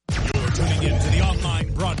into the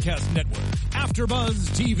online broadcast network, AfterBuzz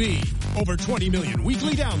TV. Over 20 million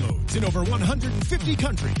weekly downloads in over 150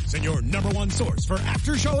 countries, and your number one source for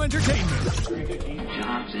after-show entertainment.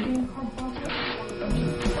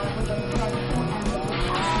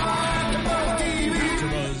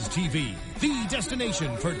 AfterBuzz TV, the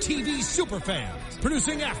destination for TV superfans.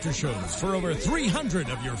 Producing aftershows for over 300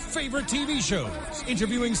 of your favorite TV shows.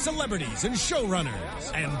 Interviewing celebrities and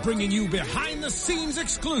showrunners. And bringing you behind-the-scenes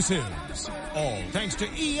exclusives. All thanks to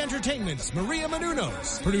E! Entertainment's Maria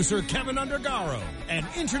Menounos, producer Kevin Undergaro, and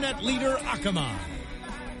internet leader Akamai.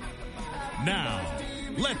 Now,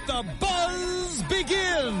 let the buzz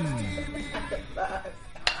begin!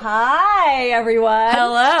 Hi, everyone.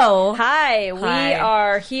 Hello. Hi. We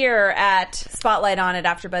are here at Spotlight On at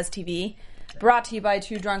AfterBuzz TV, brought to you by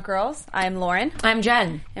Two Drunk Girls. I'm Lauren. I'm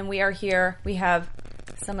Jen. And we are here. We have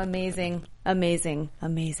some amazing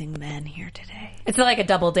men here today. It's like a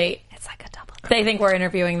double date. It's like a double date. They think we're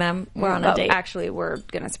interviewing them. We're on a date. Actually, we're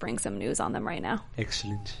going to spring some news on them right now.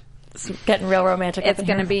 Excellent. It's getting real romantic. It's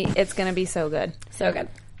going to be so good. So good.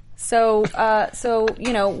 So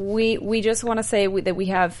you know, we just want to say that we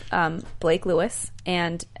have Blake Lewis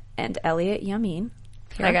and Elliot Yamin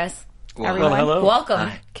here. Hi, guys. Everyone, hello. Welcome.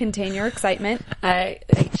 Hi. Contain your excitement. I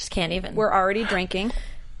just can't even. We're already drinking.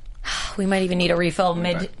 We might even need a refill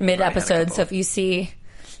mid episode. So if you see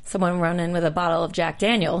someone running with a bottle of Jack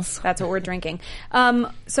Daniels, that's what we're drinking.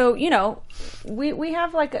 So you know, we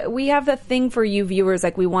have the thing for you viewers.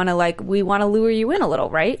 Like we want to lure you in a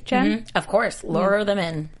little, right, Jen? Mm-hmm. Of course, lure them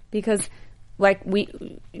in. Because, like, we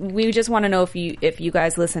just want to know if you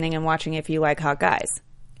guys listening and watching, if you like hot guys.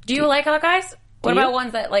 Do you like hot guys? What about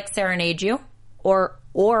ones that like serenade you? Or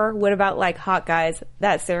what about like hot guys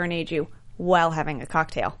that serenade you while having a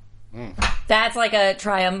cocktail? That's like a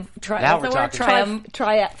trifecta.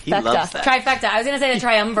 He loves that. Trifecta. I was going to say the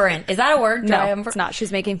triumvirate. Is that a word? No, it's not.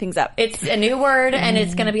 She's making things up. It's a new word, and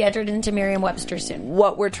it's going to be entered into Merriam-Webster soon.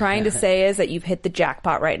 What we're trying to say is that you've hit the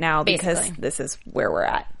jackpot right now because Basically. this is where we're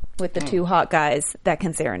at with the two hot guys that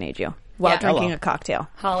can serenade you while drinking a cocktail.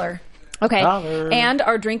 Holler. Okay. Holler. And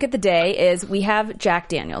our drink of the day is we have Jack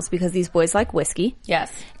Daniels because these boys like whiskey.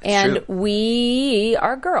 Yes. And we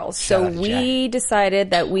are girls. So we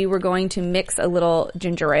decided that we were going to mix a little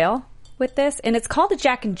ginger ale with this. And it's called a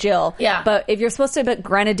Jack and Jill. Yeah. But if you're supposed to put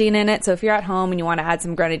grenadine in it, so if you're at home and you want to add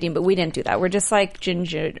some grenadine, but we didn't do that. We're just like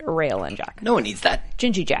ginger ale and Jack. No one needs that.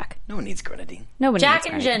 Gingy Jack. No one needs grenadine. Nobody Jack needs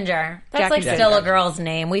and grenadine. Ginger. That's Jack like and still Ginger. a girl's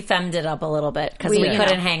name. We femmed it up a little bit because we you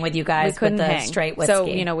couldn't know. hang with you We guys with couldn't the hang. straight whiskey. So,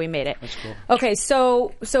 you know, we made it. That's cool. Okay,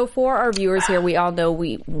 so for our viewers here, we all know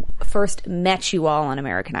we first met you all on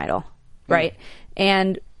American Idol, right?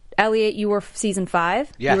 And Elliot, you were season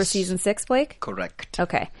 5? Yes. You were season 6, Blake? Correct.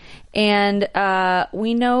 Okay. And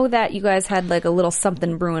we know that you guys had like a little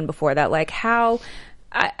something brewing before that. Like how,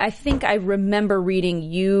 I think I remember reading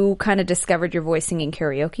you kind of discovered your voice singing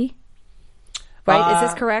karaoke. Right? Is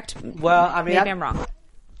this correct? Well, I mean, maybe I'm wrong.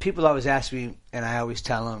 People always ask me, and I always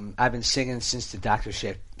tell them, I've been singing since the doctor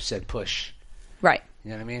said push. Right. You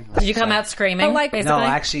know what I mean? Did you come out screaming? But like- basically? No,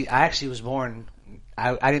 I actually was born.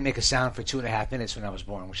 I didn't make a sound for 2.5 minutes when I was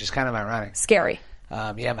born, which is kind of ironic. Scary.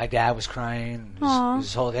 Yeah, my dad was crying. It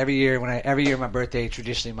was whole, every year my birthday,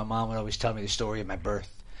 traditionally my mom would always tell me the story of my birth,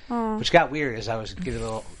 which got weird as I was getting a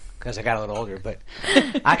little. Because I got a little older, but I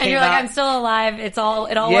came and you're like, out, I'm still alive. It all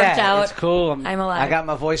worked out. It's cool. I'm alive. I got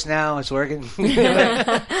my voice now. It's working.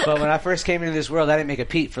 But when I first came into this world, I didn't make a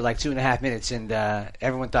peep for like 2.5 minutes, and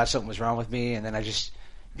everyone thought something was wrong with me. And then I just,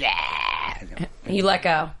 You let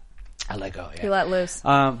go. I let go. Yeah. You let loose.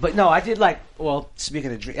 But no, I did like. Well,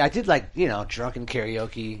 speaking of drink, I did like drunken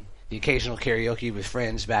karaoke, the occasional karaoke with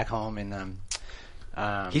friends back home, and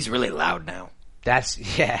He's really loud now. That's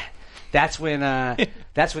when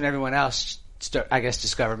everyone else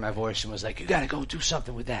discovered my voice and was like, you got to go do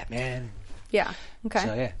something with that, man. Yeah. Okay.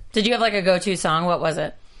 So yeah, Did you have like a go-to song? What was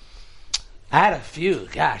it? I had a few.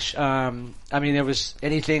 Gosh, I mean, there was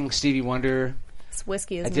anything Stevie Wonder. This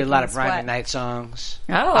whiskey is I did a lot of Brian McKnight songs.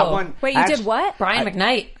 Oh. Wait, you did what? Brian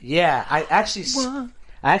McKnight. Yeah, I actually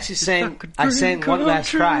sang One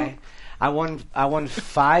Last Cry. I won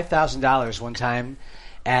 $5,000 one time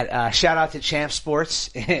at shout out to Champ Sports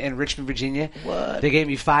in Richmond, Virginia. What? They gave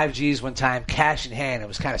me 5 G's one time, cash in hand. It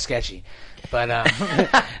was kind of sketchy, but No,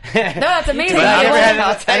 that's amazing. But I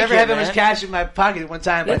I'll take never had it, that much man. cash in my pocket at one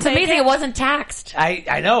time. But It's amazing it wasn't taxed.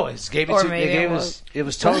 I know it gave it Or to maybe it it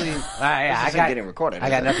was totally. I isn't got getting recorded, I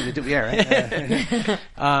is got it? nothing to do. Yeah,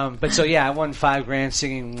 right. But so yeah, I won $5,000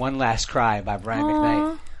 singing "One Last Cry" by Brian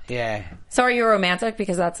McKnight. Yeah. So are you a romantic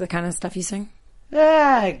because that's the kind of stuff you sing?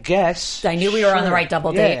 I guess. I knew we were on the right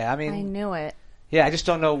double date. Yeah, I I mean, knew it. Yeah, I just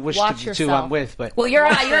don't know which Watch of the two yourself. I'm with. But Well, you're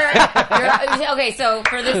okay. So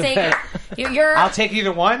for the sake, you're I'll take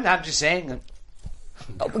either one. I'm just saying.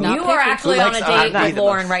 you are actually on a date with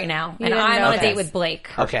Lauren right now, and didn't I'm know on a this. date with Blake.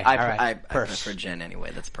 Okay, I all right. I Perfect. prefer Jen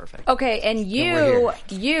anyway. That's perfect. Okay, and you,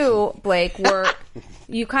 Blake,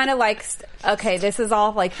 you kind of like, okay, this is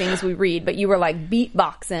all like things we read, but you were like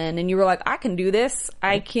beatboxing, and you were like, I can do this.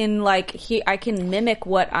 I can I can mimic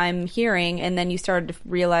what I'm hearing, and then you started to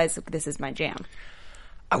realize this is my jam.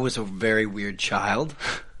 I was a very weird child,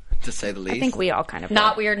 to say the least. I think we all kind of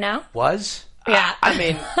Not weird now. Was? Yeah. I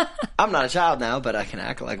mean, I'm not a child now, but I can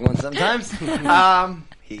act like one sometimes.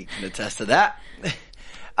 He can attest to that.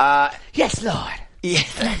 Yes, Lord.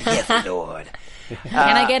 Yes, Lord.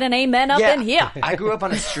 Can I get an amen up in here? I grew up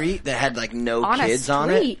on a street that had like no On a kids on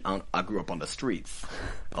street? it. I grew up on the streets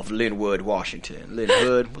of Linwood, Washington.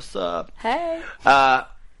 Linwood, what's up? Hey.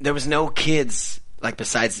 There was no kids like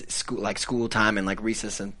besides school time and like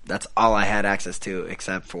recess, and that's all I had access to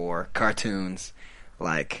except for cartoons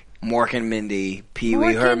like Mork and Mindy, Pee Wee Mork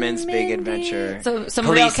and Herman's Big Mindy. Adventure, So some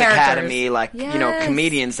Police real characters. Academy, like Yes.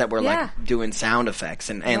 comedians that were Yeah. like doing sound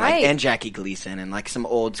effects and like Right. and Jackie Gleason and like some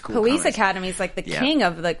old school Police comics. Academy is like the Yeah. king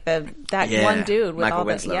of like that Yeah. one dude with Michael all the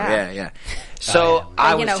Winslow. yeah. So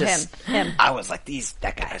I was you know just him. I was like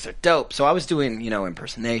that guys are dope. So I was doing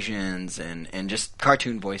impersonations and just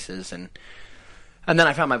cartoon voices and then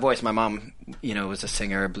I found my voice. My mom was a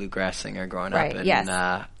singer, a bluegrass singer growing Right, up, and yes.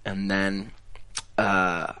 and then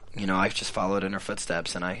I just followed in her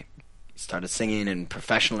footsteps and I started singing and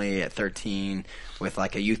professionally at 13 with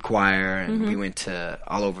like a youth choir and we went to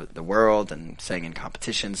all over the world and sang in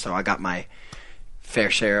competitions. So I got my fair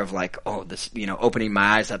share of like, opening my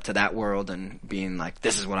eyes up to that world and being like,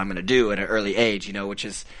 this is what I'm going to do at an early age, which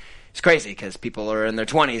is, it's crazy because people are in their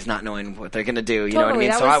 20s not knowing what they're going to do. You know what I mean?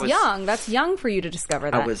 That So was I was young. That's young for you to discover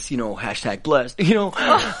that. I was, hashtag blessed,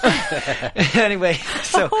 Anyway,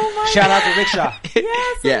 so Shout out to Rickshaw.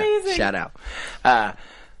 Yes, yeah, amazing. shout out.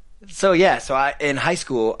 So I in high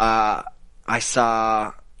school, I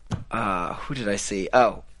saw who did I see?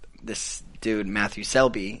 Oh, this dude Matthew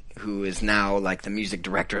Selby, who is now like the music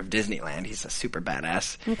director of Disneyland. He's a super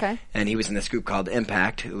badass. Okay. And he was in this group called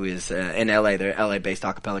Impact, who is in LA. They're an LA-based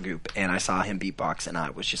a cappella group. And I saw him beatbox, and I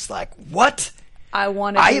was just like, "What? I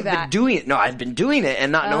want to I do have that. been doing it. No, I've been doing it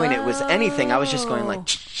and not knowing it was anything. I was just going like."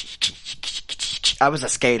 I was a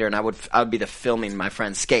skater, and I would be the filming my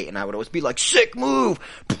friends skate, and I would always be like, "Sick move."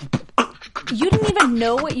 You didn't even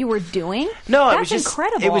know what you were doing? No, That's it was just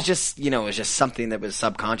incredible. It was just it was just something that was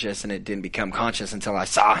subconscious, and it didn't become conscious until I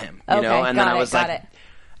saw him. Okay, And then got I it, was got like, it.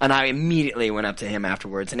 and I immediately went up to him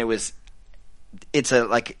afterwards, and it's a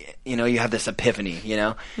like you have this epiphany,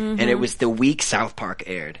 and it was the week South Park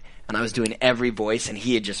aired, and I was doing every voice, and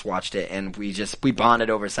he had just watched it, and we bonded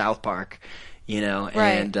over South Park,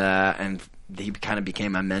 Right. and he kind of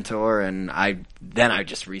became my mentor, and I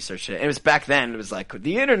just researched it. It was back then. It was like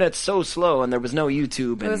the internet's so slow, and there was no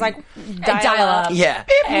YouTube. And, It was like Dial up. yeah.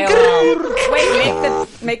 Wait,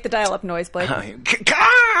 make the dial-up noise, Blake. I mean,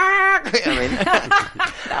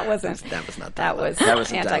 That wasn't. that was not That was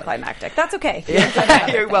some anticlimactic. That's okay.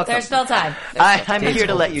 dialogue. You're welcome. There's still time. I'm here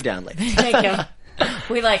to let you down, ladies. Thank you.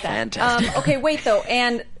 We like that. Fantastic. Okay, wait though,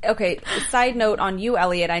 and side note on you,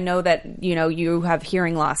 Elliot. I know that you have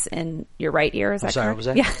hearing loss in your right ear. Is that sorry, correct?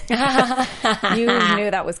 what was Yeah, you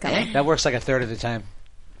knew that was coming. That works like a third of the time.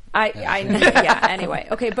 I knew. Yeah. Anyway,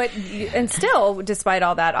 okay, but and still, despite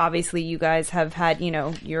all that, obviously, you guys have had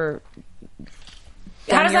your.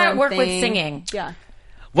 How does your that own work with thing. singing? Yeah.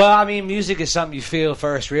 Well, I mean, music is something you feel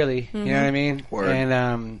first, really. You know what I mean? Word.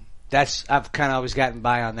 And I've kind of always gotten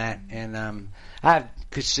by on that, and I have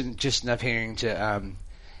just enough hearing to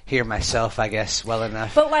hear myself, I guess, well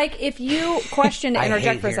enough. But like, if you question to I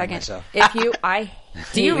interject hate for a hearing second, myself.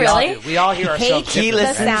 Do you We all really? do. We all hear ourselves. hate the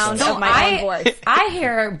differently. sound So of my own voice. I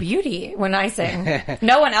hear beauty when I sing.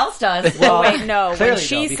 No one else does. Well, wait, no. Clearly, When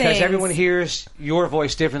she though, because sings, everyone hears your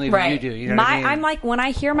voice differently than Right. you do. You know what I mean? I'm like, when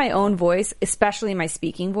I hear my own voice, especially my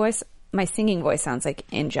speaking voice, my singing voice sounds like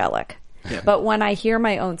angelic. Yeah. But when I hear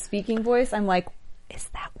my own speaking voice, I'm like, is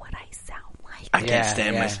that what I sound like? I can't Yeah,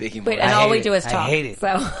 stand yeah. my speaking Wait, voice. and I all hate we it. do is I talk. hate it. So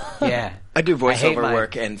Yeah. I do I hate voiceover mine.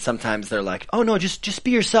 work, and sometimes they're like, "Oh no, just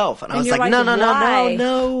be yourself," and I was you're like, like, "No, why?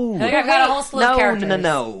 no." I think I've got a whole slew of characters.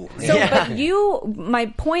 No. So, Yeah. but my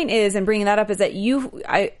point is, and bringing that up, is that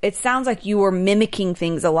it sounds like you were mimicking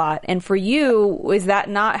things a lot. And for you, is that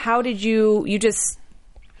not, how did you just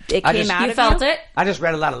it came out of You felt it? I just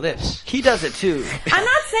read a lot of lips. He does it too. I'm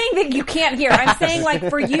not saying that you can't hear. I'm saying, like,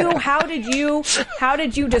 for you, how did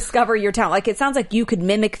you discover your talent? Like, it sounds like you could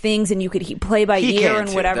mimic things and you could play by ear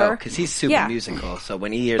and whatever. Because he's super musical. So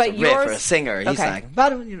when he hears a riff or a singer, he's like,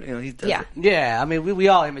 he does it. Yeah, I mean, we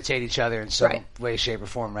all imitate each other in some way, shape, or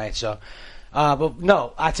form, right? So, but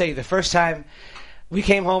no, I tell you, the first time we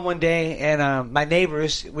came home one day, and my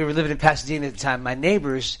neighbors, we were living in Pasadena at the time, my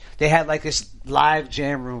neighbors, they had like this live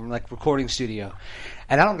jam room, like recording studio.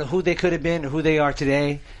 And I don't know who they could have been or who they are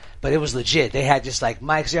today, but it was legit. They had just like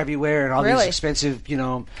mics everywhere and all these expensive,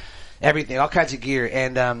 everything, all kinds of gear.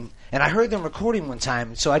 And I heard them recording one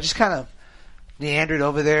time, so I just kind of meandered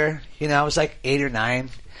over there. I was like 8 or 9.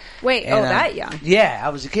 Wait, and, that young? Yeah, I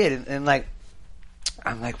was a kid, and like,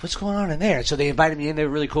 I'm like, what's going on in there? So they invited me in. They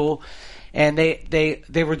were really cool. And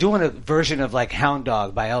they were doing a version of like Hound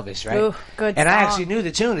Dog by Elvis, right? Ooh, good and song. I actually knew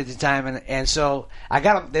the tune at the time, and so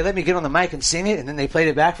they let me get on the mic and sing it, and then they played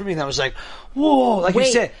it back for me, and I was like, whoa, like you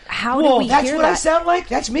said, how did we that's hear what that? I sound like?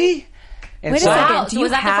 That's me? And Wait a so, second. So was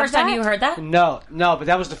that the first time you heard that? No, but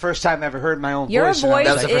that was the first time I ever heard my own Your voice. voice,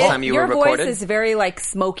 That was the first time you were recorded? Your voice is very like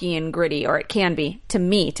smoky and gritty, or it can be to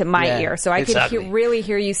my ear. So I could really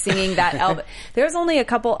hear you singing that Elvis. There's only a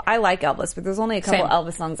couple. I like Elvis, but there's only a couple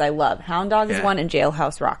Elvis songs I love. Hound Dog is one, and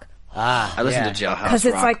Jailhouse Rock. I listen to Jailhouse Rock because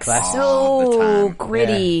it's like all the so time.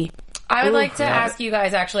 gritty. Yeah. I would like to ask you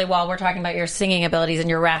guys, actually, while we're talking about your singing abilities and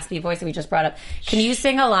your raspy voice that we just brought up, can you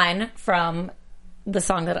sing a line from the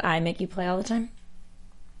song that I make you play all the time?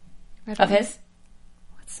 Of his?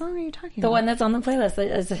 What song are you talking about? The one that's on the playlist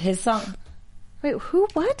is his song. Wait, who?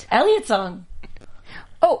 What? Elliot's song.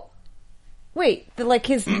 Oh, wait, his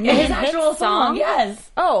actual song?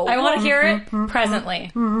 Yes. Oh, I want to hear it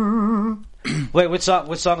presently. Wait, what song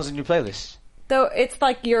is in your playlist? Though it's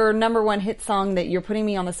like your number one hit song that you're putting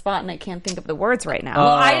me on the spot, and I can't think of the words right now. Well,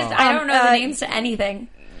 I don't know the names to anything.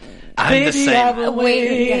 I'm the same. I've been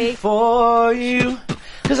waiting for you.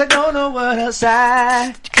 Cause I don't know what else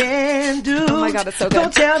I can do. Oh my God, it's so good.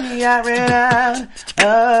 Don't tell me I ran out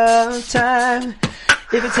of time.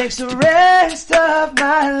 If it takes the rest of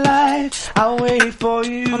my life, I'll wait for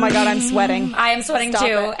you. Oh my God, I'm sweating. I am sweating Stop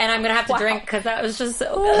too, it. and I'm gonna have to drink because that was just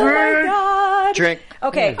so good. Oh my God. Drink.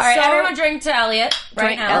 Okay, All right, so everyone drink to Elliot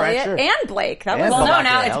right now. Elliot sure. and Blake. That And was Well, no, Blake,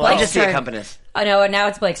 now yeah, it's hello. Blake's Just the turn. accompanist. Oh no, and now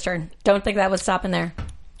it's Blake's turn. Don't think that was stopping there.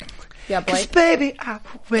 yeah, Blake. Baby, I'll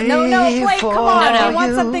wait No, Blake, come on. No, We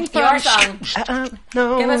want something from Your song.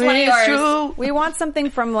 Give us one of yours. We want something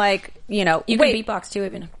from You can beatbox too,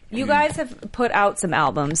 even. You guys have put out some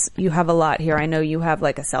albums. You have a lot here. I know you have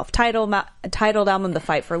like a self-titled titled album, The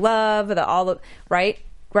Fight for Love, right?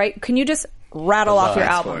 Can you just rattle off your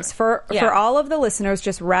albums for all of the listeners?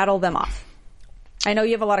 Just rattle them off. I know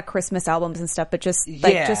you have a lot of Christmas albums and stuff, but just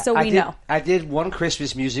so we know. I did one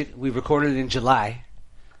Christmas music. We recorded it in July.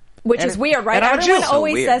 Which is weird, right? and I'm a Everyone Jew.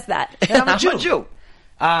 always weird. says that. And I'm a Jew.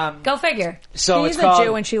 Go figure. So She's it's called, a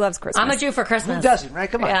Jew and she loves Christmas. I'm a Jew for Christmas. Who doesn't,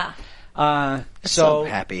 right? Come on. Yeah. so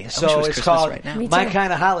happy. I wish it So was it's Christmas called right now. My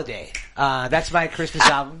Kind of Holiday. That's my Christmas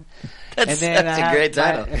album. That's a great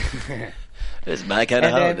title. It's my kind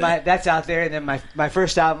of holiday. And then that's out there. And then my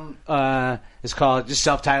first album is called just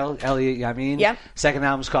self-titled, Elliot, Yamin. Yep. Second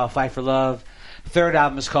album is called Fight for Love. Third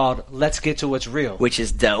album is called Let's Get to What's Real. Which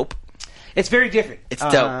is dope. It's very different. It's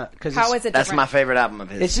dope. How is it That's different? my favorite album of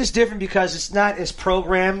his. It's just different because it's not as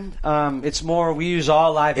programmed. It's more, we use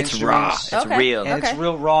all live It's raw. instruments. It's Okay. real. And it's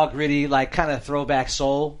real raw, gritty, like kind of throwback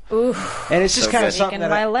soul. Ooh. And it's just So kind of good. something Speaking that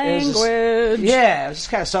my it was just- language. yeah, it was just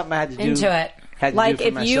kind of something I had to do. Into it. Had to Like, do for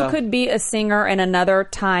if you myself. could be a singer in another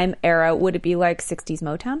time era, would it be like 60s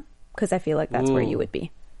Motown? Because I feel like that's where Ooh. you would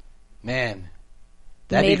be. Man.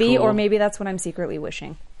 That'd Maybe, be cool. or maybe that's what I'm secretly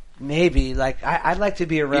wishing. Maybe. Like, I'd like to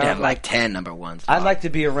be around. You'd have like 10 number ones. I'd like to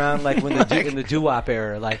be around like when in the doo-wop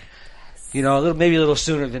era, like, maybe a little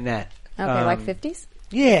sooner than that. Okay, like 50s?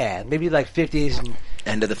 Yeah, maybe like 50s and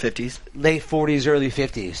End of the 50s. late 40s, early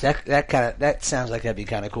 50s. That sounds like that'd be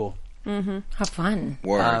kind of cool. How fun.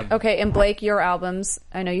 Word. Okay, and Blake, your albums,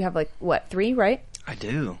 I know you have 3, right? I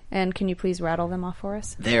do. And can you please rattle them off for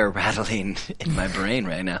us? They're rattling in my brain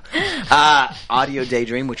right now. Audio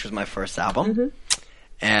Daydream, which was my first album.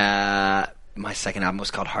 My second album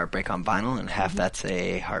was called Heartbreak on Vinyl, and half that's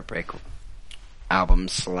a heartbreak album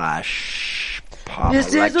 / pop This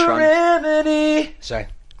is a electron. remedy. Sorry.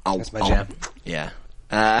 That's my jam. Yeah.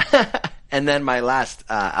 And then my last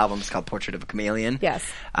album is called Portrait of a Chameleon. Yes.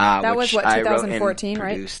 That was, which what, I wrote 2014, and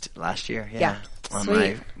right? produced last year. Yeah. On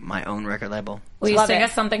Sweet. my own record label. Will you Love sing it.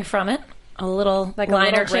 us something from it? A little Like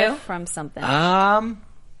line a or little two? riff from something.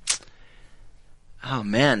 Oh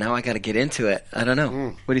man, now I got to get into it. I don't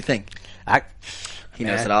know. What do you think?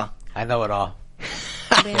 He knows it all. I know it all.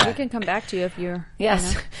 I mean, we can come back to you if you're...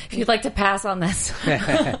 Yes. If you'd like to pass on this.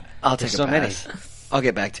 I'll take so a pass. I'll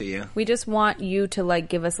get back to you. We just want you to like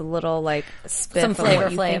give us a little like spit Some from flavor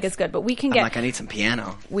what you think is good, but we can I'm get. like, I need some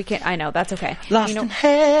piano. We can. I know that's okay. Lost in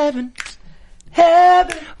heaven,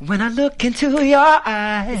 heaven. When I look into your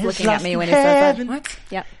eyes, He's looking lost at me in when he says that. heaven, What?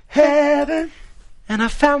 Yep. heaven, and I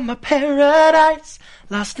found my paradise.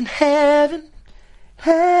 Lost in heaven,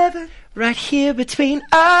 heaven, right here between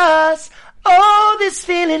us. Oh, this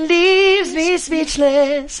feeling leaves me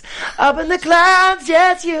speechless. Up in the clouds,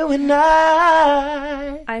 just you and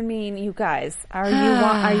I. I mean, you guys, are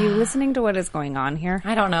you listening to what is going on here?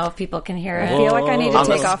 I don't know if people can hear I it. feel like I need to On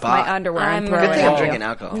the take off spot. my underwear and I'm throw Good it thing at I'm you. drinking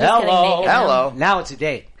alcohol. Hello. Hello. Now it's a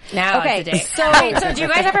date. Now Okay, it's a date. so- Wait, so do you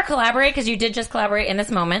guys ever collaborate? Because you did just collaborate in this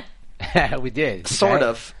moment. We did. Sort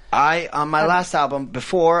of. On my last album,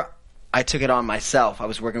 before I took it on myself, I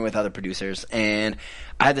was working with other producers, and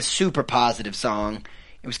I had this super positive song.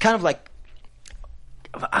 It was kind of like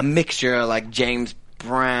a mixture, like James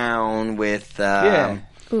Brown with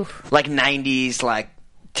like 90s, like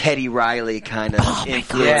Teddy Riley kind of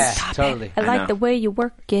influence. Yeah, totally. I like know. the way you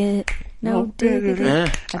work it. No diggity.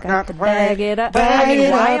 Yeah. I got to bag it up. Bag I mean,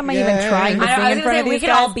 it why up, am I even trying to I sing was in going front to of say, we these could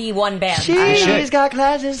guys? all be one band. She's got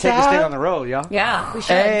class Take this thing on inside. the road, y'all. Yeah, we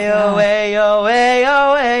should. Ayo, ayo,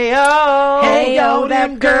 ayo, ayo. Hey, yo,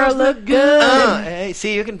 that girl look good. Hey,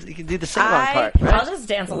 see, you can do the sing along I part. I'll just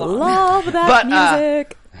dance along. Love that But,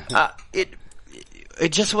 music.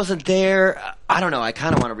 It just wasn't there. I don't know. I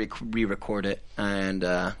kind of want to re-record it, and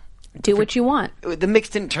Do what you want. the mix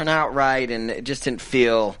didn't turn out right, and it just didn't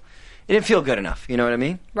feel. It didn't feel good enough. You know what I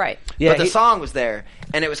mean? Right. Yeah, but the song was there,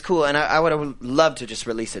 and it was cool, and I would have loved to just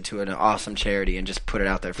release it to an awesome charity and just put it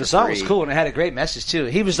out there for The song free. was cool and it had a great message too.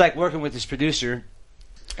 He was like working with his producer,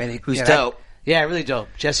 and Who's dope. Yeah, really dope.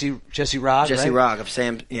 Jesse Rogg. Jesse right? Rogg of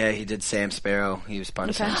Sam. Yeah, he did Sam Sparrow. He was part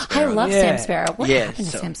of Sam I Sparrow. love Yeah. Sam Sparrow. What Yeah, happened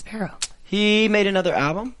to so- Sam Sparrow? He made another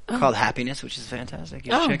album called Happiness, which is fantastic.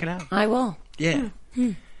 You should check it out. I will. Yeah.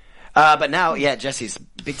 But now, yeah, Jesse's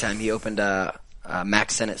big time. He opened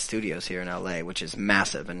Max Sennett Studios here in LA, which is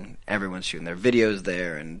massive, and everyone's shooting their videos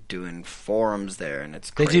there and doing forums there, and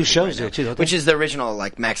it's They crazy do shows right there, now. too, don't they? Which is the original,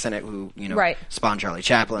 like, Max Sennett, who, Right. spawned Charlie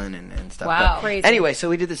Chaplin and stuff. Wow. But Crazy. anyway, so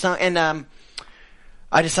we did the song, and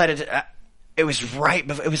I decided to, it was right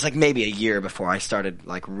before, it was like maybe a year before I started,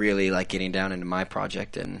 like, really, like, getting down into my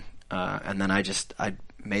project, and then I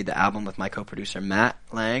made the album with my co-producer Matt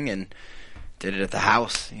Lang and did it at the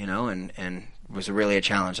house, and it was really a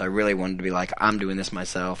challenge. I really wanted to be like, I'm doing this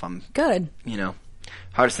myself. I'm Good.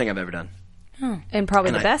 hardest thing I've ever done. And probably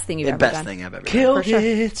And the best thing you've the ever best done. thing I've ever done. Killed sure.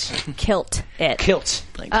 it. Kilt it. Kilt.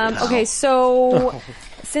 Thanks, pal. Okay, so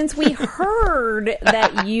since we heard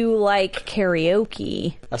that you like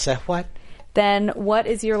karaoke, I said what? then what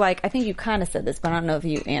is your like? I think you kind of said this, but I don't know if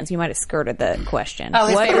you answered. You might have skirted the question. Oh,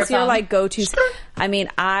 his what favorite is your song? like go-to? I mean,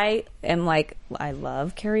 I am like I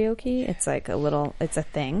love karaoke. It's like it's a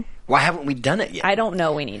thing. Why haven't we done it yet? I don't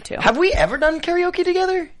know. We need to. Have we ever done karaoke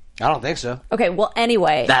together? I don't think so. Okay. Well,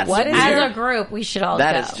 anyway, That's what is weird. your? As a group, we should all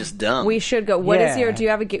That go. is just dumb. We should go. What is Yeah. your? Do you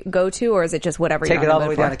have a go-to, or is it just whatever? Take you're it on all the way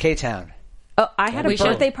mood for? down to K-Town. Oh, I had a We should.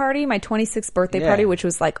 birthday party, my 26th birthday Yeah. party, which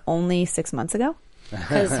was like only 6 months ago.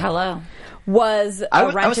 Because hello. Was I a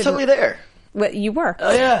was rented totally there. What you were?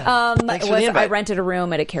 Oh, yeah. Thanks for the I invite. rented a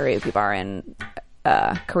room at a karaoke bar in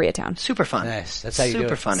Koreatown. Super fun. Nice. That's how you do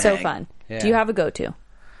Super it. fun. So hang. fun. Yeah. Do you have a go-to?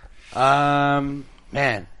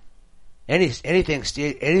 Man, anything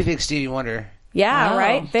Stevie Wonder. Yeah, Oh.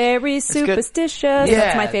 right. Very good. superstitious. Yeah.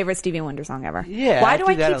 That's my favorite Stevie Wonder song ever. Yeah, Why I do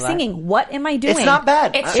do I that keep a lot. singing? What am I doing? It's not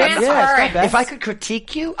bad. It's I- transferring. If I could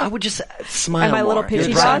critique you, I would just smile Am I a little more.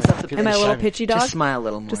 pitchy Just dog? smile. Am I a little pitchy dog? Just smile a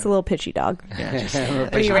little more. Just a little pitchy dog. Yeah,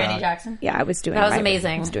 just, Were you Randy Jackson? Yeah, I was doing. That was my,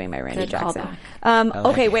 amazing. I was doing my Randy Good Jackson. callback.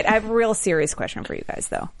 Okay, wait. I have a real serious question for you guys,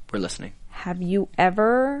 though. we're listening. Have you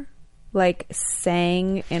ever like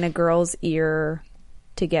sang in a girl's ear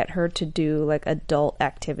to get her to do like adult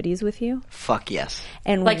activities with you? Fuck yes.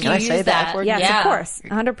 And Like when- you I use say that that. word? yes, Yeah. of course,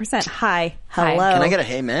 100%. Hi, hello. Can I get a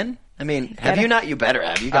hey man? I mean, have you not? You better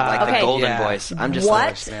have. You got like Okay. the golden Yeah. voice. I'm just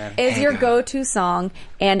What like, is your go-to song?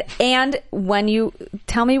 And when you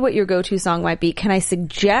tell me what your go-to song might be, can I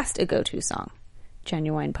suggest a go-to song?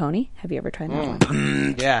 Genuine Pony. Have you ever tried that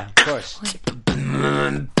one? Yeah, of course.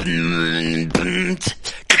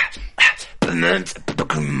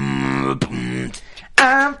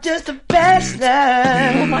 I'm just a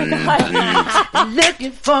bachelor. Oh my god,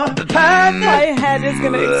 Looking for a partner. my head is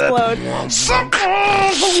gonna explode. Someone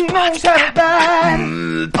who knows how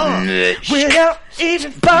to ride without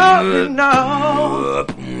Even though you know.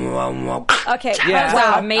 Okay, Yeah.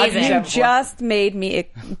 wow, amazing. You just made me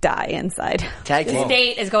die inside. Tag This team.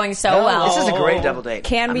 date is going so well. This is a great double date.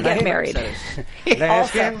 Can we get married?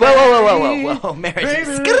 Let's get Whoa. Marriage.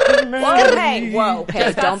 Whoa, hey, whoa, hey,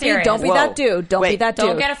 Just got don't be serious. that dude. Don't be Wait, that dude.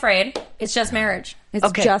 Don't get afraid. It's just marriage. It's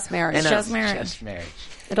just marriage. And, It's just marriage. Just marriage.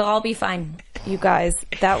 It'll all be fine. You guys,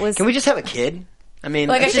 that was. Can we just have a kid? I mean,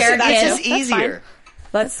 Like a it's shared just, kid? it's just That's easier.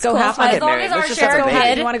 Let's go Cool. half on As it. long married. as our Let's just have shared a baby.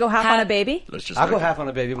 kid. You want to go half on a baby? I'll go half on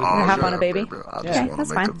a baby. Half on a baby? I just Okay, wanna that's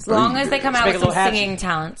make fine. a As long as they come out make with a some little singing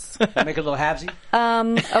talents. Make a little halvesy.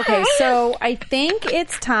 Okay, so I think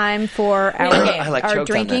it's time for a our, game. I like our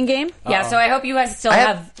choked on drinking that. game. Yeah, so I hope you guys still I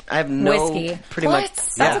have have no whiskey. pretty What? much.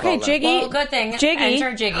 That's yeah, okay, all that. Jiggy. Well, good thing. Jiggy.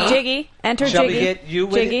 Enter Jiggy. Jiggy. Enter Shall we Jiggy. get you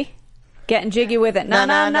with Jiggy. it? Getting jiggy with it. Na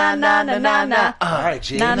na na na na na na. All right,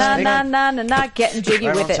 G. Na na na na na na. Getting jiggy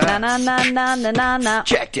Right with on it. Na time. na na na na na na.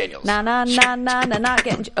 Jack Daniels. Na na na na na na.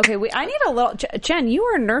 Getting. Okay, wait. I need a little. Jen, you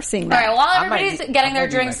are nursing All that. right, while I might everybody's need- getting I their might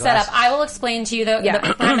need drinks my set up, glasses. I will explain to you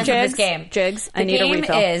the premise of this game. Jigs, I The need a game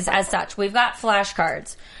refill. is as such. We've got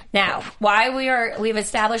flashcards. Now, we've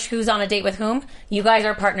established who's on a date with whom. You guys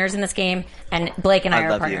are partners in this game, and Blake and I I are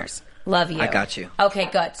love you. partners. Love you. I got you. Okay,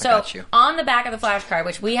 good. So got you. on the back of the flashcard,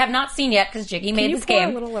 which we have not seen yet because Jiggy Can made you this pour game,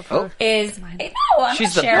 a little of her? is no, I'm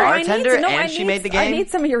She's not the sharing. bartender I and she made the game? I need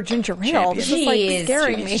some of your ginger ale. This is like Jeez.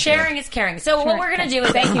 scaring me. Sharing is caring. So what we're going to do is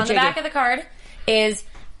Thank on you, the Jiggy. back of the card is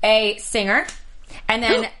a singer, and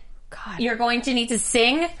then God. you're going to need to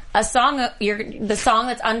sing a song, the song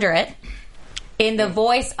that's under it, in the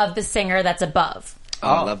voice of the singer that's above. Oh,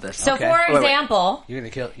 I love this. So, Okay. for Wait, wait. example, You're gonna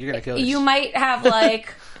kill this. you might have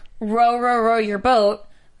like "Row, row, row your boat"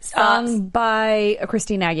 Sung by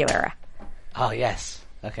Christina Aguilera. Oh yes.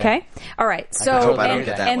 Okay. Okay. All right. So hope I don't and,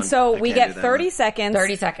 get that and one. so I we can't get do that 30 one. seconds.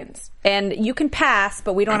 30 seconds. And you can pass,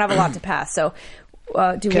 but we don't have a lot to pass. So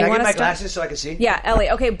do Can we I want get to my start? glasses so I can see? Yeah,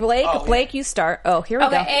 Elliot. Okay, Blake. Oh, Blake, you start. Oh, here we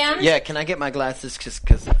Okay, go. and Yeah, can I get my glasses just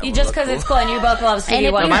because? just because it's cool, and you both love And Stevie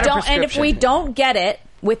if, Wonder. mine are and if we prescription. don't get it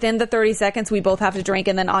within the 30 seconds, we both have to drink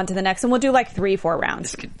and then on to the next. And we'll do like 3-4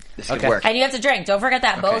 rounds. This could Okay. work. And you have to drink. Don't forget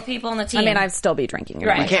that. Both people on the team. I mean, I'd still be drinking.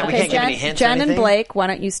 Right. We can't Okay, give any hints or Jen and anything? Blake, why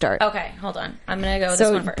don't you start? Okay, hold on. I'm going to go with So,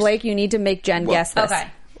 this one first. Blake, you need to make Jen guess this. Okay.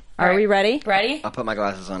 Are All we right. ready? Ready? I'll put my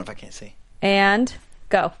glasses on if I can't see. And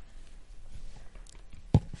go.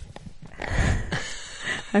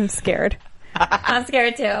 I'm scared. I'm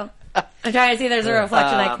scared too. I'm trying to see if there's a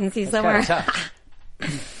reflection I can see somewhere.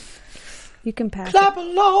 You can pass. Clap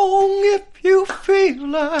along if you feel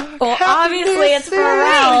like. Well, obviously it's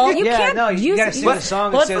Pharrell. You yeah, can't no, you use gotta it. sing What- the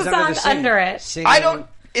song. what's that says the under, song under it? Sing. I don't.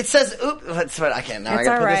 It says oop. That's what I can't. Now I It's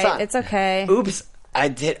gotta all put this right. on. It's okay. Oops. I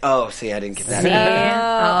did. Oh, see, I didn't get that. See? Okay,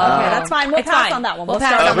 that's fine. We'll It's pass fine. on that one. We'll We'll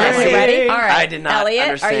pass start on on that that one. one. Ready? All right. I did not. Elliot,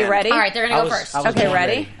 understand. are you ready? All right, they're going to go first. I was Okay, born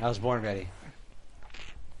ready? I was born ready.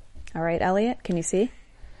 All right, Elliot, can you see?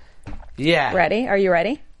 Yeah. Ready? Are you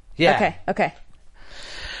ready? Yeah. Okay, okay.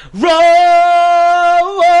 Roll, roll,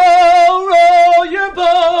 roll your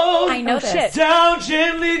boat. I know this. shit. Down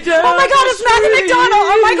gently down. Oh my God, it's Matthew McDonald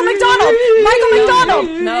or Michael McDonald. Michael McDonald.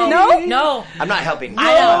 No. No? No. I'm not helping.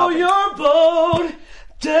 Roll your boat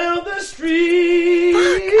down the street.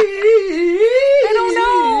 I don't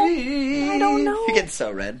know. I don't know. You're getting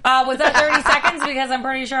so red. Was that 30 seconds? Because I'm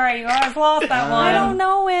pretty sure you guys lost that one. I don't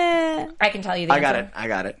know it. I can tell you the I got answer. it. I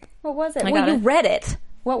got it. What was it? I Well, got you it. read it.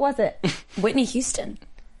 What was it? Whitney Houston.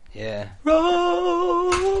 Yeah. Fuck,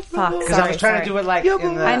 Because I sorry, was trying sorry. to do it like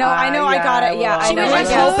in the. I know, I got it. Yeah, I She know. was I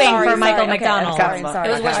just guess. hoping Sorry, for Michael sorry. Okay, McDonald. sorry. It was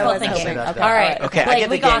I wishful wasn't thinking. hoping. Okay. All right. Okay, I Blake, get the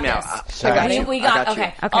we got game now. this. I got We, you. we I got, got you.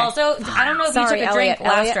 okay. Okay. Also, I don't know if Sorry, you took a drink Elliot.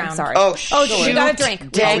 last Elliot, round. I'm sorry. Oh, Oh, shoot. you got a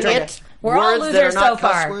drink. Dang Drink. it. We're all Words that are losers not so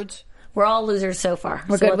cuss far. words. We're all losers so far.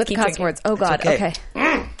 We're So good let's with keep cuss drinking. words. Oh, God. okay. Okay. All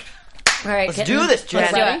right, Let's kitten. do this, Jen.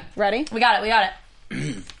 Let's do Ready? it. Ready? We got it. We got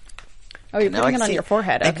it. Oh, you're Now putting I it can on see- your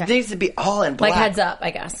forehead. It Okay. needs to be all in black. Like heads up,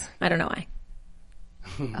 I guess. I don't know why.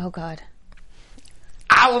 Oh, God.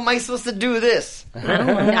 How am I supposed to do this? I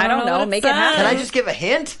don't know. Make it happen. Can I just give a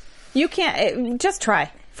hint? You can't. Just try.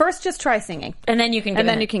 First, just try singing. And then you can. And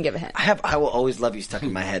then you can give a hint. I will always love you stuck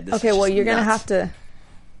in my head. This Okay, is well, just you're going to nuts. have to.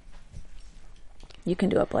 You can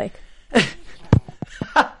do it, Blake.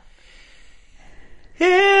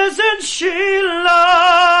 Isn't she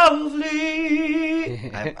lovely?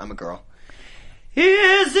 I'm a girl.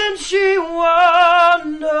 Isn't she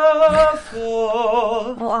wonderful?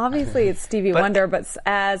 Well, obviously it's Stevie Wonder, but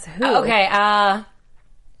as who? Okay. Can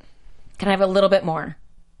I have a little bit more?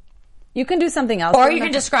 You can do something else. Or you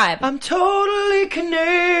can describe. I'm totally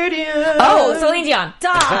Canadian. Oh, Celine Dion.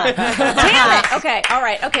 Duh. Damn it. Okay. All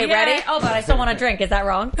right. Okay. Yeah. Ready? Oh, but I still want to drink. Is that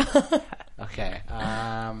wrong? Okay.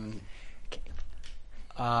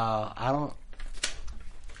 I don't.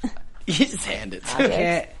 You just hand it. I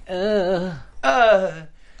can't.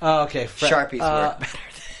 Okay. Sharpies work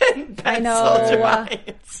better than pencils I know. or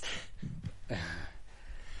lines.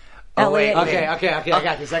 Elliot. Okay. I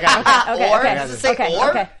got this. I got this. Okay. Or? Okay. Does it say Okay. or?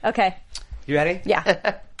 Okay. Okay. You ready?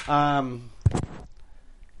 Yeah.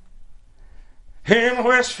 In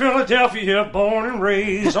West Philadelphia, born and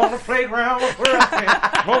raised on the playground where I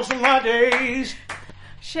spent most of my days.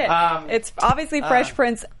 Shit. It's obviously Fresh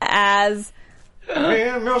Prince as.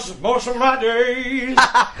 In most of my days.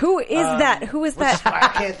 Who is that? Who is that? I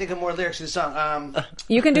can't think of more lyrics to the song.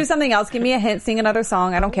 You can do something else. Give me a hint. Sing another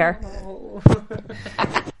song. I don't care.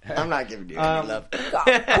 I'm not giving you any love.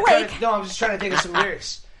 Blake. No, I'm just trying to think of some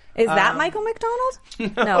lyrics. Is that Michael McDonald?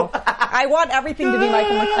 No. I want everything to be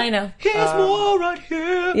Michael McDonald. I know. Here's more right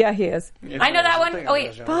here. Yeah, he is. I know that one. Oh,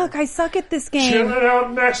 wait. Fuck, I suck at this game. Chilling out,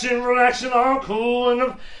 maxing, relaxing, all cool,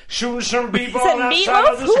 and shooting some b-ball Is it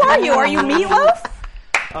outside of Meatloaf? the Who are school. you? Are you Meatloaf?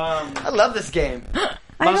 I love this game.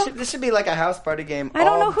 This should be like a house party game. I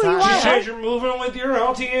don't know all who the you time. are. She says you're moving with your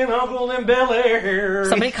auntie and uncle in Bel Air.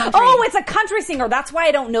 Somebody country. Oh, it's a country singer. That's why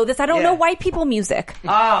I don't know this. I don't know white people music.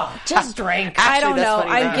 Just drink. I don't know.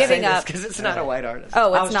 I'm giving up. Because it's not a white artist.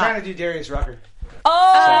 Oh, I it's was not. trying to do Darius Rucker.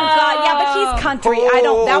 Oh, God. Yeah, but he's country. I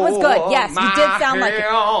don't. That was good. Yes, you did sound like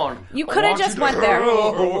it. You could have just went there.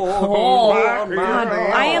 God,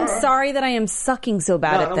 I am sorry that I am sucking so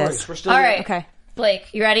bad at this. We're still All here. right. Okay.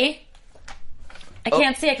 Blake, you ready? I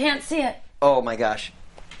can't see it. Oh my gosh.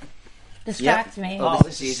 Distract me. Oh, Oh,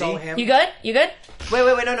 this this is is so easy. him. You good? You good? Wait,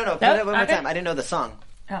 no. Play that one more Okay. time. I didn't know the song.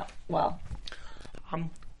 Oh, well.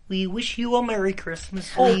 We wish you a Merry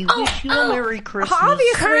Christmas. We wish you a Merry Christmas.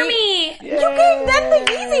 Obviously. Kermie! You gave them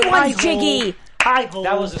the easy ones, Jiggy. Hi ho.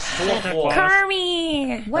 That was a softball.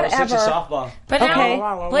 Kermie! Whatever. Such a softball. But Okay.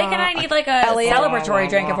 now, Blake and I need like a Elliot. celebratory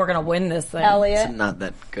drink if we're going to win this thing. Elliot. It's not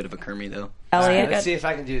that good of a Kermie, though. Elliot. Let's see if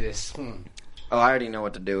I can do this. Oh, I already know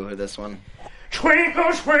what to do with this one.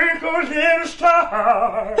 Twinkle, twinkle, little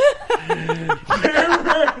star.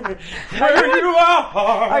 Where you are.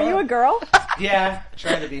 Are you a girl? Yeah,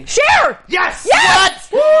 trying to be. Cher! Yes! Yes!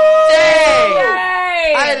 Dang!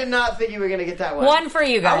 Yay! I did not think you were going to get that one. One for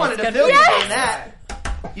you guys. I wanted to Good feel for you you. doing that.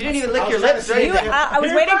 You didn't even lick your lips or You, anything. I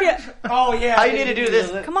was waiting for you. Oh, yeah. All you need to do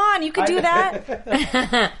this. Come on, you could do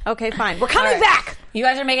that. Okay, fine. We're coming back. You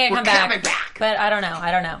guys are making it come coming back. back. But I don't know.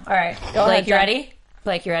 All right. Go Blake, ahead, you Jen. ready?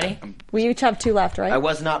 Blake, you ready? We each have two left, right? I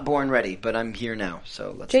was not born ready, but I'm here now,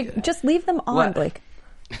 so let's Jake, do it. just leave them on, What? Blake.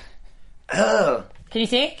 Oh. Can you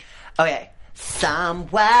see? Okay.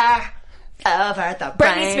 Somewhere over the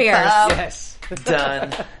Britney Spears. rainbow. Yes. Done.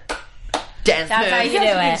 Dance That's how you do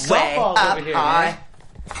it. way Softballs up over here, high.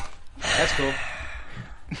 That's cool.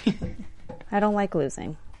 I don't like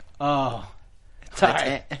losing. Oh.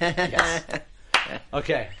 Sorry.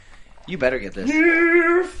 Okay. You better get this.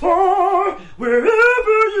 Near, far, wherever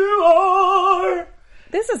you are.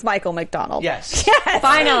 This is Michael McDonald. Yes.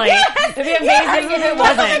 Finally. It'd be amazing if it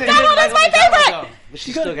wasn't. McDonald is my favorite! But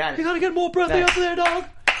she still got it. gotta get more breathy Nice. up there, dog.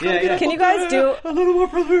 Yeah. Can you guys do... A little more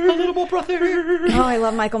breathy. A little more breathy. Oh, I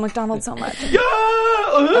love Michael McDonald so much. Yeah.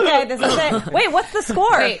 Okay, this is it. Wait, what's the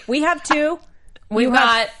score? Wait. We have two. We've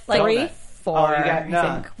got like three? 4. Oh, you got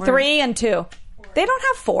no. 3 and 2. They don't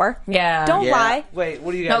have 4. Yeah. Don't Yeah. lie. Wait,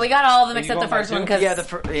 what do you got? No, we got all of them Are you except the going by first one two?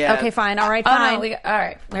 because. Yeah, Okay, fine. All right, Oh fine. no! All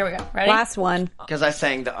right, here we go. Ready? Last one. Because I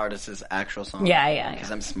sang the artist's actual song. Yeah.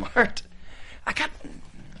 Because I'm smart. I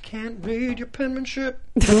can't read your penmanship.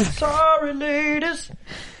 Sorry, ladies.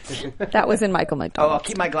 That was in Michael Oh, I'll McDonald.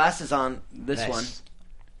 keep my glasses on this Nice. one.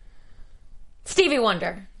 Stevie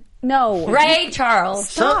Wonder, No. Ray Charles.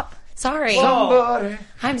 Stop. Sorry, Somebody.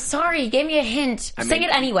 I'm sorry. You gave me a hint. I Sing mean,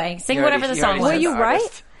 it anyway. Sing You whatever already- the you song already was. Were said you the right?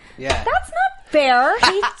 artist. Yeah. That's not fair.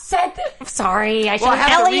 He said. Sorry, I should Well, I have.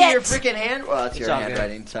 have to read Elliot. your freaking hand. Well, it's your all good.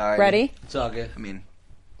 handwriting. Sorry. Ready? It's all good. I mean,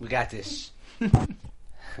 We got this.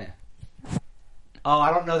 Oh,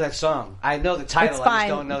 I don't know that song. I know the title. It's I fine.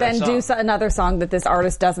 just don't know Then that do song. another song that this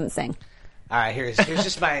artist doesn't sing. All right, here's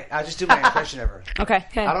just my. I'll just do my impression of her. Okay.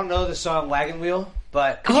 I don't know the song "Wagon Wheel,"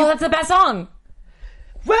 but Oh, that's the best song.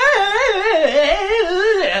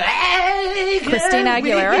 Christina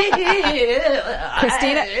Aguilera?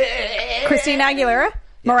 Christina Aguilera?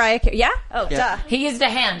 Mariah Carey. Yeah? Oh, duh. He used a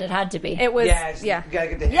hand. It had to be. It was, Yes, yeah. you gotta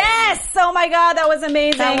get the hand. Yes! Oh my god, that was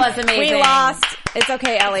amazing. That was amazing. We lost. It's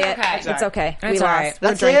okay, Elliot. okay. It's okay. We It's lost. all right. We're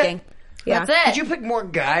That's drinking. Yeah. That's it. Did you pick more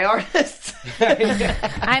guy artists?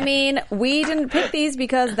 I mean, we didn't pick these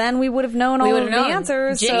because then we would have known all of the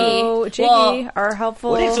answers. Jiggy. So Jiggy, Well, our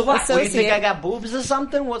helpful What do you associate. think I got boobs or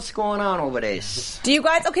something? What's going on over there? Do you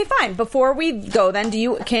guys? Okay, fine. Before we go, then,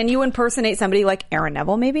 can you impersonate somebody like Aaron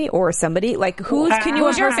Neville, maybe, or somebody like who's your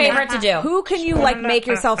impersonate? favorite to do? Who can you like make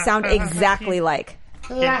yourself sound exactly like?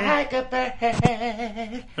 Like a bird.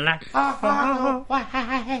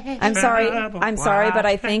 I'm sorry, but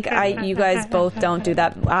I think you guys both don't do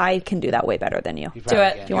that. I can do that way better than you. Do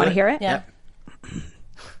it. Do you want to hear it? Yeah.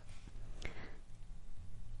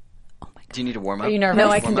 Do you need to warm up? Are you nervous? No,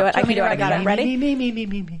 I can do it. I can do it. I got it. Me, Ready?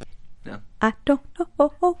 me. No. I don't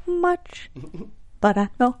know much, but I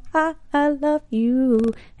know I love you,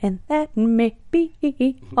 and that may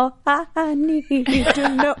be all I need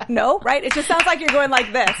to know. No, right? It just sounds like you're going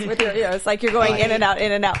like this with your ears, like you're going in and out,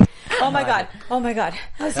 in and out. Oh my god! Oh my god!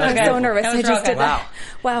 I'm so nervous. That was I just real did good. that.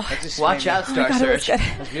 Wow! Watch out, Star God, it was Search. good.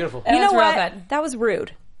 That's beautiful. You know was real what? good. That was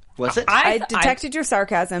rude. Was it? I detected your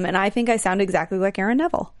sarcasm, and I think I sound exactly like Aaron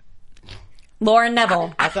Neville. Lauren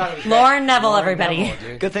Neville. I thought it was Lauren Neville, Lauren everybody. Neville,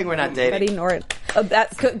 dude. Good thing we're not dating. Betty Nor.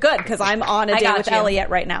 That's good because I'm on a I date got with you. Elliot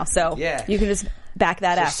right now, so Yeah. you can just back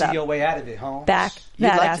that ass See up. your way out of it, Holmes. Back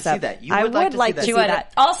You'd that like to ass see up. that. You I would like would to like see to see that.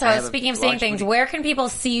 that. Also, I have a speaking of launch seeing things, party. where can people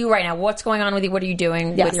see you right now? What's going on with you? What are you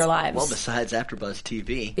doing Yes. with your lives? Well, besides AfterBuzz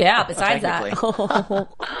TV. Yeah, besides that. Technically.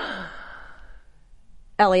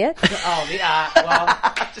 Elliot, Well,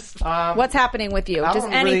 what's happening with you? I Just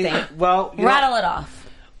don't really- anything. well, you know, Rattle it off.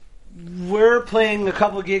 we're playing a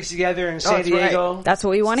couple gigs together in San that's right. Diego. That's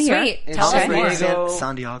what we want to hear. Sweet. In Tell us San more. Diego.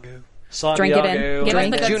 San Diego. San Drink it in. Diego. Give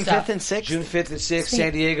us the good June stuff. 5th and 6th. June 5th and 6th,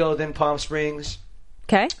 San Diego, then Palm Springs.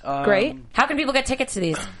 Okay, great. How can people get tickets to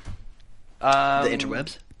these? The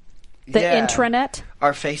interwebs. The yeah. intranet.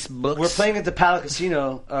 Our Facebooks. We're playing at the Palo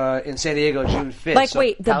Casino in San Diego, June 5th. Like,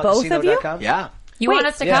 wait, the both of you? palacasino.com? Yeah. You want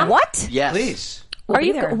us to yeah. come? What? Yes. Please. We'll Are be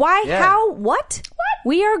you? there. Why? Yeah. How? What?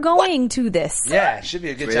 We are going to this. Yeah, it should be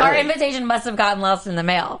a good Really? Our time. invitation must have gotten lost in the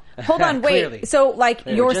mail. Hold on, wait. Clearly. So, like,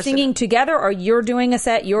 you're just singing together, or you're doing a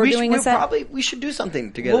set? You're doing a set. We should do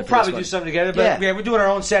something together. We'll for probably this do one. something together, but Yeah. yeah, we're doing our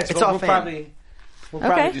own sets. It's but all we'll fam. probably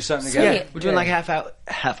Okay. do something Sweet. together. We're doing Yeah. like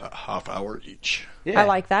half hour each. Yeah. I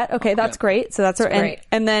like that. Okay, that's great. So that's our great.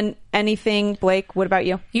 and then anything, Blake. What about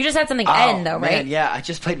you? You just had something end, though, right? Man, yeah, I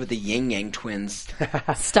just played with the Yin Yang Twins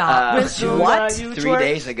Stop. What? 3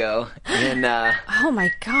 days ago in Oh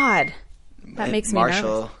my god, that makes me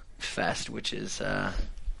Marshall nervous. Fest, which is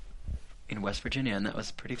in West Virginia, and that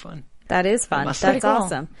was pretty fun. That is fun. must That's say.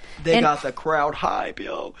 awesome. They And- got the crowd hype,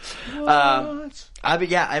 yo.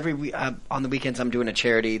 Every week on the weekends I'm doing a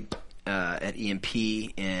charity at EMP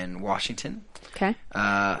in Washington. Okay.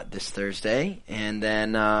 This Thursday, and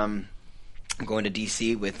then I'm going to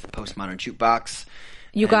DC with Postmodern Jukebox.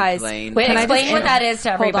 You and playing- playing- Wait, Can I explain just- what that is to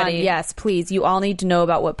Hold on. everybody. Yes, please. You all need to know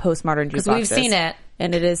about what postmodern jukebox is. Because we've seen it.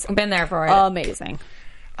 and it is I've been there for it. amazing.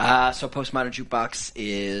 So Postmodern Jukebox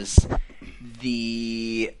is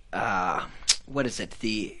the what is it?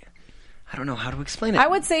 I don't know how to explain it. I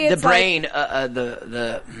would say it's the brain.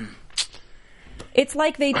 The It's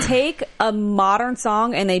like they take a modern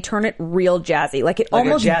song and they turn it real jazzy. Like it Like a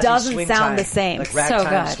almost jazzy doesn't swing sound time. the same. Like So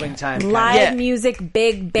ragtime, good. swing time. kind Live of- Yeah. music,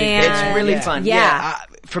 big band. It's really Yeah. fun. Yeah.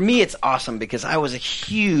 For me, it's awesome because I was a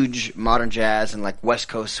huge modern jazz and like West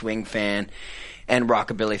Coast swing fan and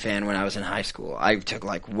rockabilly fan when I was in high school. I took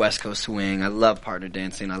like West Coast swing. I love partner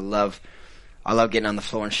dancing. I love getting on the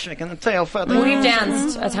floor and shaking the tail feather. We've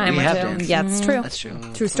danced a time We or have two. danced. Yeah, it's true. That's true.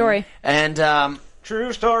 True story. And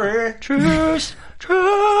True story. true story.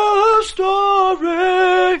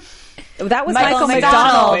 That was Michael Michael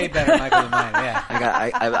McDonald. Way better Michael than mine,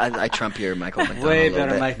 yeah. I trump your Michael McDonald Way a little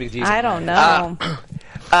better bit. Mike McDees. I don't know.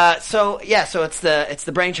 So it's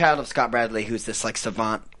the brainchild of Scott Bradley, who's this like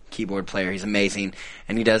savant keyboard player. He's amazing,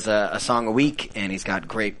 and he does a song a week, and he's got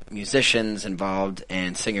great musicians involved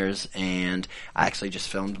and singers. And I actually just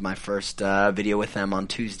filmed my first video with them on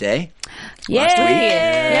Tuesday last week.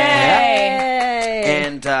 Yay!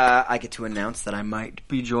 And I get to announce that I might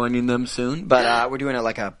be joining them soon, but we're doing it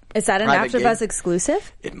like a Is that an private AfterBuzz gig.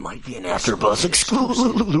 exclusive? It might be an AfterBuzz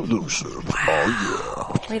exclusive.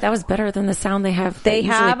 Wait, that was better than the sound they have. They that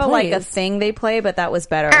have usually like a plays. thing they play, but that was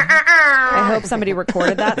better. I hope somebody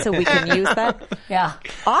recorded that so we can use that. Yeah.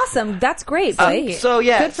 Awesome. That's great, Blake.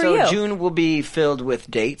 Good for you. June will be filled with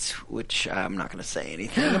dates, which I'm not going to say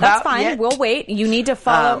anything about. That's fine. yet. We'll wait. You need to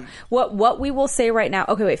follow what we will say right now.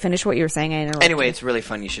 Okay, wait. Finish what you were saying. I interrupted. Anyway, it's really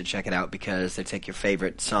fun. You should check it out because they take your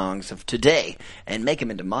favorite songs of today and make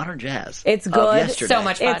them into modern jazz. It's of good. yesterday. So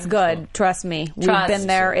much fun. It's good. Trust me. We've Trust. been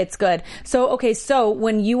there. It's good. So, okay. So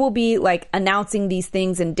when you will be like announcing these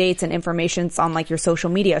things and dates and information on like your social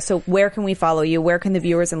media. So where can we follow you? Where can the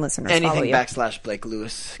viewers and listeners follow you? Anything / Blake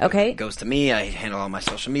Lewis goes to me. I handle all my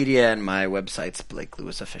social media, and my website's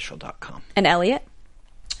BlakeLewisOfficial.com. And Elliot?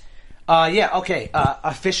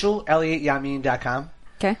 Official ElliotYamin.com.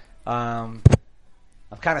 Okay. I'm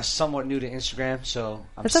kind of somewhat new to Instagram, so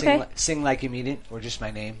I'm Sing Like You Mean It, or just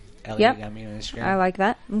my name, Elliot Yamin on Instagram. I like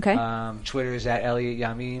that. Okay. Twitter is at Elliot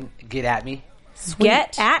Yamin. Get at me. Sweet.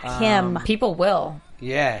 Get at him. People will.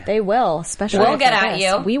 Yeah. They will, especially. We'll get at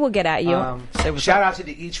you. We will get at you. Shout out to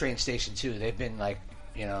the E-Train station, too. They've been like,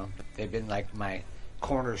 my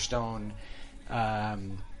cornerstone,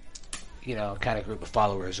 kind of group of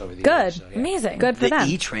followers over the years. So, yeah. Amazing. Good for them.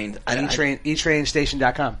 E-Train.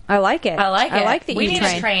 E-Trainstation.com. I like it. I like the E-Train. We need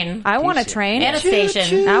a train. I want a train. And a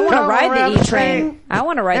station. I want to ride the E-Train. I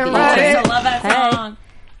want to ride the E-Train. I love that song.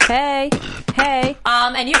 Hey.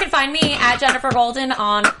 And you can find me at Jennifer Golden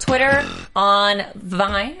on Twitter, on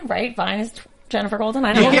Vine, right? Vine is Jennifer Golden.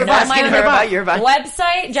 I don't know. Your Vine.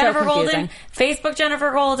 Website, Jennifer confusing. Golden. Facebook,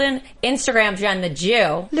 Jennifer Golden. Instagram, Jen the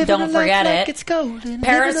Jew. Don't forget it. It's golden.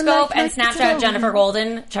 Periscope and Snapchat, Jennifer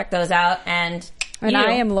Golden. Check those out. And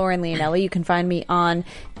I am Lauren Leonelli. You can find me on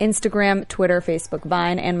Instagram, Twitter, Facebook,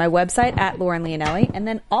 Vine, and my website at Lauren Leonelli. And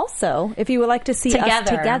then also, if you would like to see us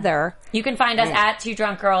together, you can find us at Two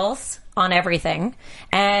Drunk Girls on everything.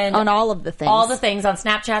 And on all of the things. All the things on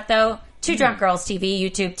Snapchat, though. Two Drunk Girls TV,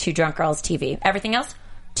 YouTube, Two Drunk Girls TV. Everything else,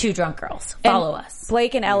 Two Drunk Girls. Follow us.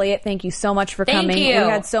 Blake and Elliot, thank you so much for coming. You. We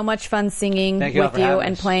had so much fun singing with you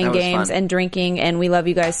and playing games and drinking, and we love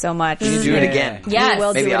you guys so much. You do it again. Yes. We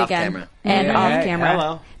will Maybe do it off again. camera. And off camera.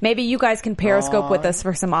 Hello. Maybe you guys can Periscope with us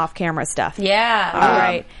for some off-camera stuff. Yeah. All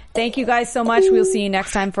right. Thank you guys so much. We'll see you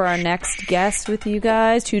next time for our next guest with you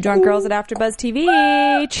guys. Two Drunk Girls at AfterBuzz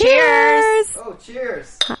TV. Cheers. Oh,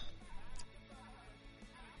 cheers.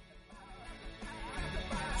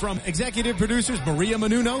 From executive producers Maria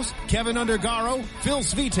Menounos, Kevin Undergaro, Phil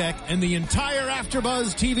Svitek, and the entire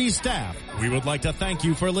AfterBuzz TV staff, we would like to thank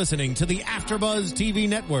you for listening to the AfterBuzz TV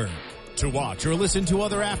network. To watch or listen to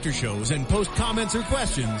other after shows and post comments or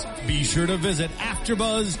questions, be sure to visit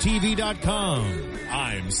AfterBuzzTV.com.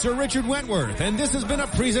 I'm Sir Richard Wentworth, and this has been a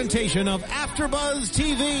presentation of AfterBuzz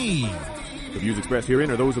TV. The views expressed herein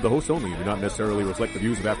are those of the hosts only and do not necessarily reflect the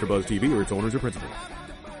views of AfterBuzz TV or its owners or principals.